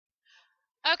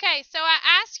Okay, so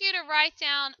I asked you to write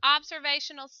down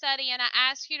observational study and I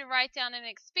asked you to write down an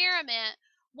experiment.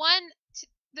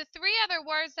 The three other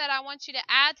words that I want you to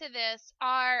add to this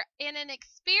are in an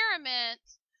experiment,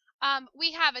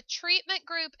 we have a treatment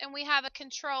group and we have a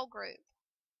control group.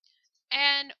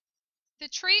 And the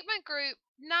treatment group,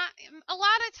 not a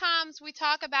lot of times we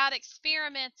talk about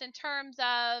experiments in terms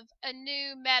of a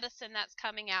new medicine that's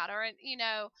coming out, or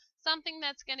something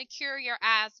that's going to cure your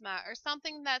asthma or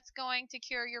something that's going to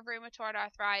cure your rheumatoid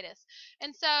arthritis.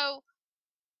 And so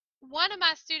one of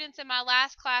my students in my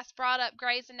last class brought up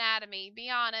Grey's Anatomy.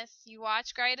 Be honest, you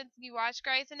watch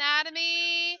Grey's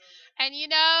Anatomy, and you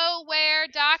know where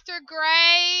Dr.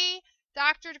 Gray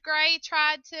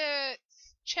tried to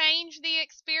change the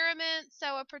experiment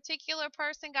so a particular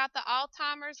person got the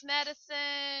Alzheimer's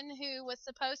medicine who was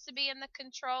supposed to be in the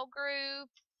control group.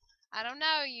 I don't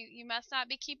know, you must not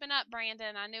be keeping up,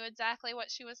 Brandon. I knew exactly what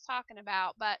she was talking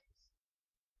about, but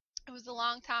it was a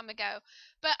long time ago.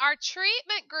 But our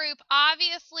treatment group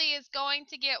obviously is going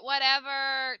to get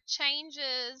whatever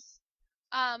changes,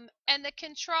 and the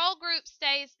control group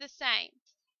stays the same.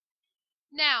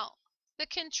 Now, the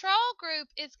control group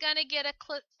is going to get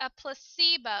a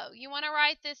placebo. You want to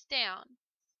write this down.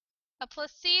 A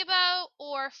placebo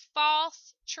or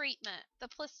false treatment. The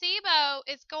placebo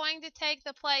is going to take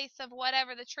the place of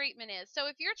whatever the treatment is. So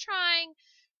if you're trying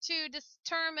to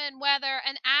determine whether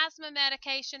an asthma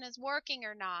medication is working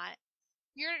or not,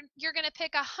 you're going to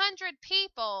pick 100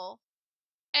 people,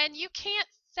 and you can't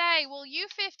say, well, you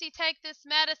 50 take this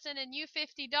medicine and you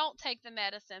 50 don't take the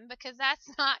medicine, because that's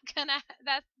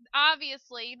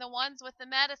obviously the ones with the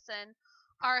medicine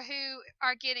are who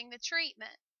are getting the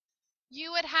treatment.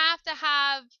 You would have to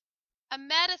have a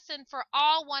medicine for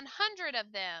all 100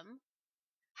 of them.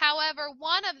 However,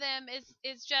 one of them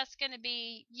is just going to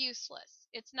be useless.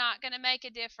 It's not going to make a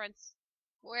difference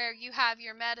where you have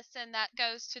your medicine that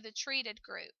goes to the treated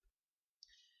group.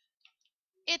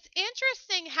 It's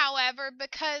interesting, however,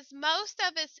 because most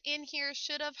of us in here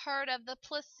should have heard of the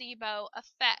placebo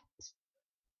effect.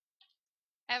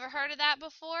 Ever heard of that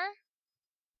before?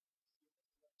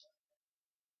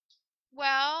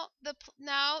 Well, the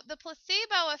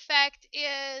placebo effect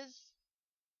is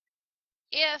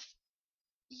if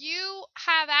you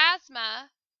have asthma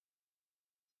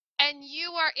and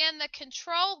you are in the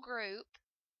control group,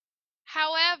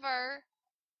 however,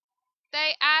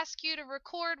 they ask you to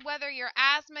record whether your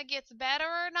asthma gets better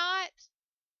or not,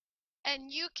 and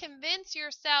you convince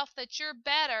yourself that you're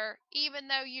better even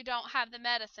though you don't have the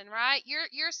medicine, right?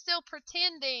 You're still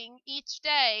pretending each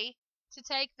day to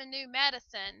take the new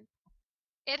medicine.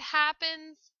 It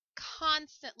happens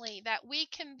constantly that we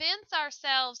convince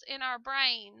ourselves in our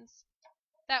brains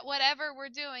that whatever we're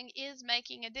doing is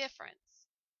making a difference.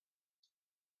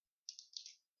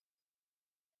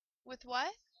 With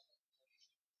what?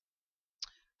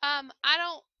 I'm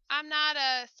not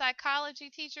a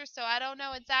psychology teacher, so I don't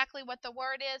know exactly what the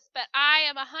word is, but I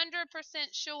am 100%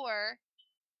 sure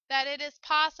that it is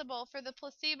possible for the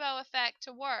placebo effect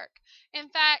to work. In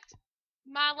fact,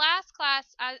 my last class,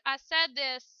 I said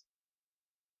this,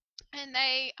 and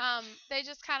they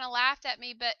just kind of laughed at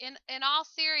me, but in all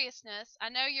seriousness, I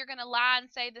know you're going to lie and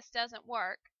say this doesn't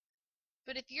work,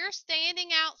 but if you're standing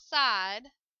outside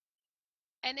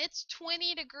and it's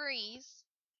 20 degrees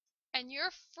and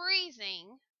you're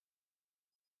freezing,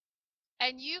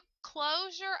 and you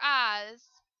close your eyes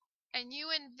and you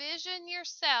envision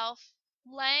yourself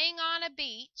laying on a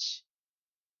beach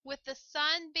with the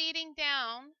sun beating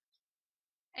down,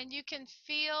 and you can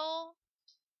feel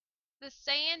the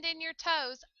sand in your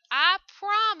toes, I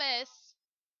promise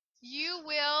you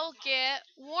will get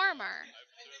warmer.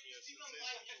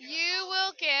 You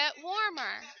will get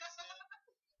warmer.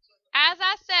 As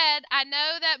I said, I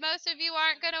know that most of you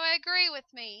aren't going to agree with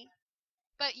me,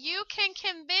 but you can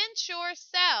convince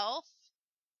yourself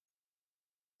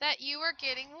that you are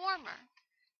getting warmer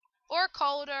or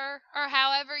colder or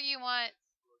however you want.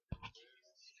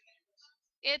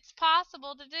 It's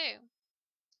possible to do.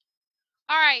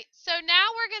 All right, so now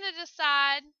we're going to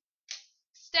decide,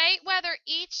 state whether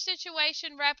each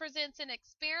situation represents an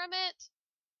experiment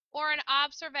or an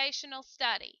observational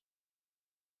study.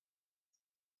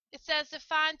 It says to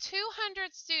find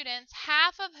 200 students,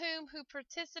 half of who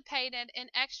participated in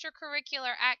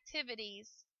extracurricular activities,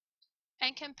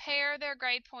 and compare their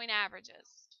grade point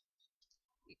averages.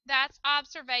 That's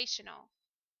observational,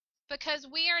 because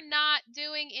we are not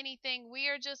doing anything. We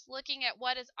are just looking at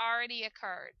what has already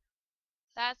occurred.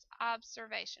 That's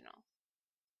observational.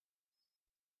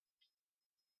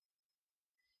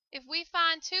 If we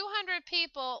find 200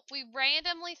 people, we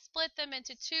randomly split them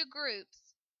into two groups.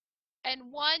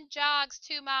 and one jogs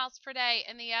 2 miles per day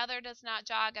and the other does not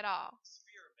jog at all.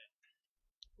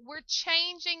 We're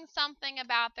changing something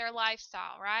about their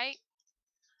lifestyle, right?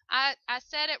 I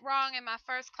said it wrong in my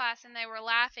first class and they were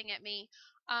laughing at me.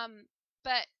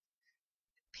 But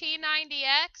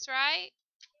P90X, right?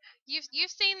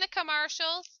 You've seen the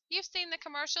commercials. You've seen the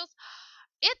commercials.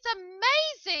 It's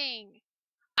amazing.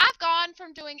 I've gone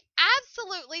from doing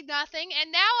absolutely nothing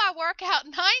and now I work out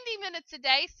 90 minutes a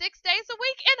day, 6 days a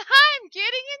week, and I'm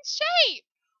getting in shape.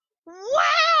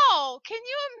 Wow! Can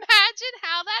you imagine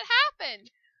how that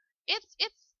happened? It's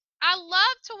I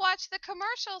love to watch the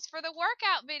commercials for the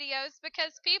workout videos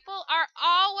because people are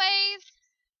always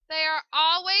they are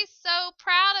always so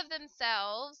proud of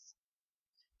themselves.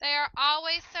 They are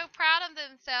always so proud of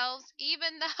themselves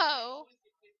even though,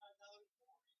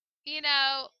 you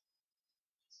know,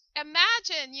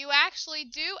 imagine you actually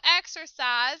do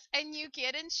exercise and you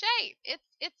get in shape.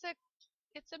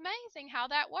 It's amazing how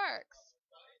that works.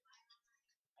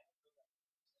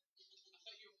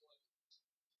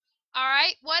 All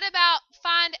right, what about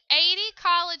find 80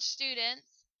 college students,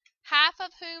 half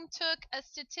of whom took a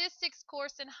statistics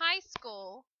course in high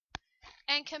school,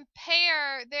 and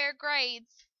compare their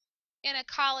grades in a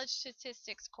college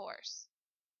statistics course?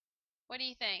 What do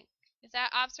you think? Is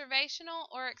that observational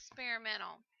or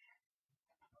experimental?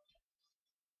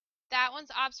 That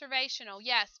one's observational,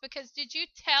 yes, because did you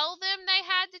tell them they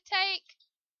had to take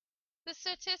the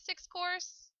statistics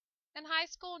course in high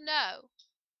school? No.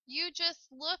 You just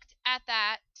looked at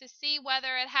that to see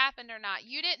whether it happened or not.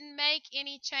 You didn't make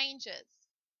any changes.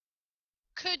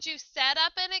 Could you set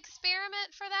up an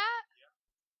experiment for that?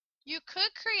 You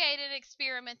could create an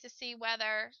experiment to see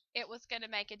whether it was going to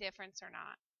make a difference or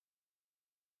not.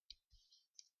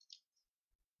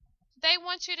 They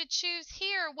want you to choose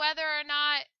here whether or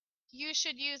not you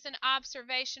should use an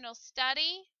observational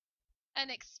study, an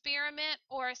experiment,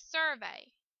 or a survey.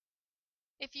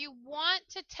 If you want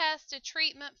to test a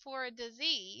treatment for a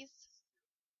disease,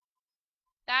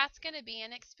 that's going to be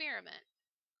an experiment.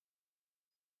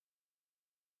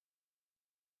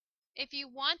 If you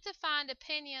want to find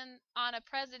opinion on a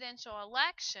presidential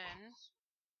election,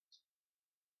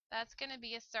 that's going to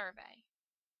be a survey.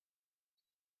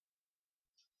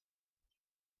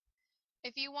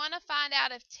 If you want to find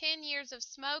out if 10 years of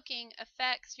smoking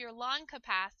affects your lung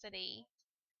capacity,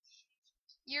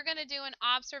 you're going to do an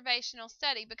observational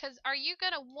study, because are you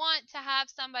going to want to have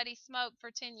somebody smoke for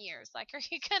 10 years? Like, are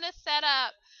you going to set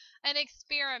up an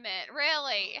experiment?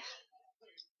 Really?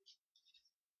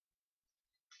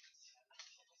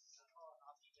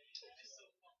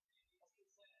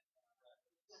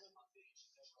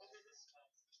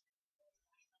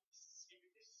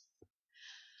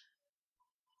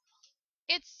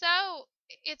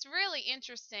 It's really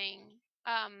interesting.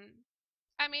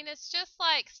 I mean, it's just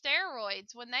like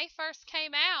steroids when they first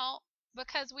came out,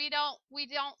 because we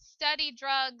don't study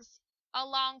drugs a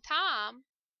long time.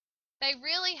 They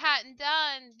really hadn't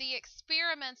done the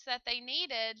experiments that they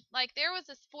needed. Like, there was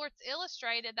a Sports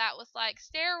Illustrated that was like,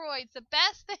 steroids, the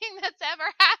best thing that's ever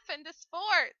happened to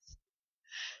sports.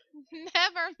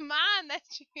 Never mind that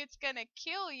it's gonna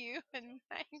kill you and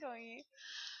mangle you.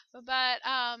 But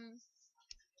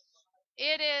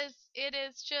it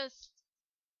is just,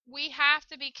 we have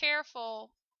to be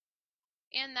careful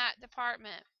in that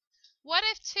department. What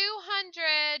if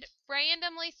 200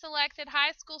 randomly selected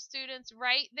high school students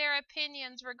rate their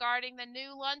opinions regarding the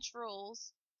new lunch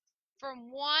rules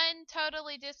from 1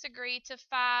 totally disagree to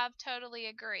 5 totally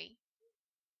agree?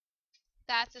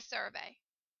 That's a survey.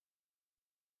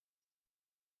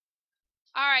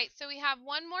 All right, so we have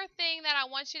one more thing that I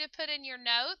want you to put in your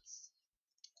notes.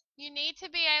 You need to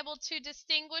be able to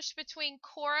distinguish between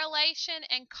correlation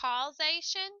and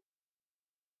causation.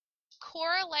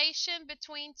 Correlation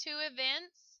between two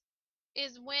events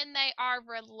is when they are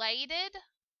related.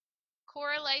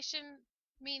 Correlation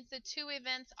means the two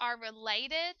events are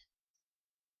related.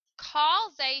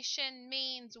 Causation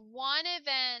means one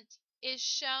event is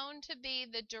shown to be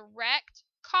the direct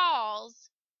cause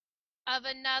of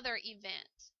another event.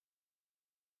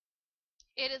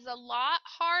 It is a lot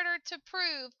harder to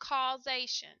prove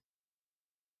causation.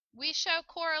 We show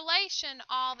correlation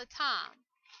all the time.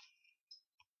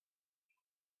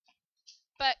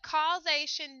 But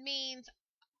causation means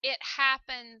it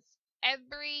happens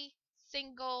every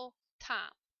single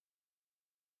time.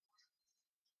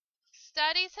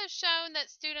 Studies have shown that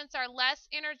students are less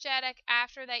energetic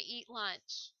after they eat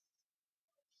lunch.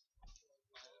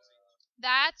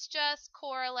 That's just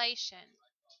correlation.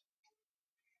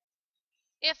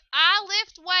 If I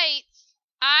lift weights,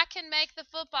 I can make the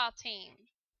football team.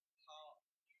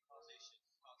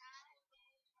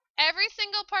 every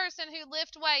single person who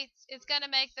lifts weights is going to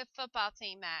make the football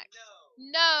team, Max?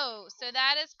 No. So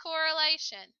that is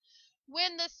correlation.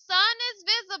 When the sun is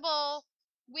visible,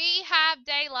 we have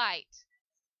daylight.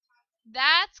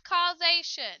 That's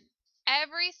causation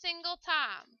every single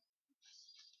time.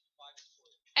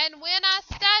 And when I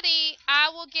study, I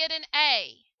will get an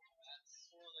A.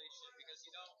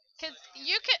 Because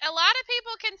a lot of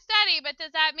people can study, but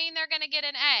does that mean they're going to get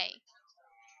an A?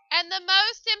 And the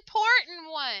most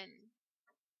important one,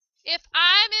 if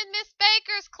I'm in Miss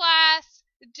Baker's class,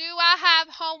 do I have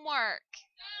homework?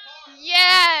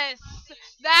 Yes,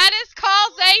 that is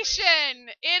causation.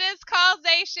 It is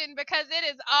causation because it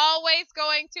is always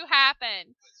going to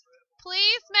happen.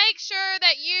 Please make sure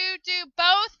that you do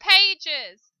both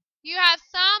pages. You have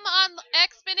some on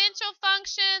exponential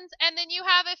functions, and then you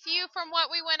have a few from what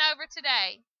we went over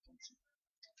today.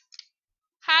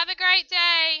 Have a great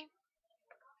day.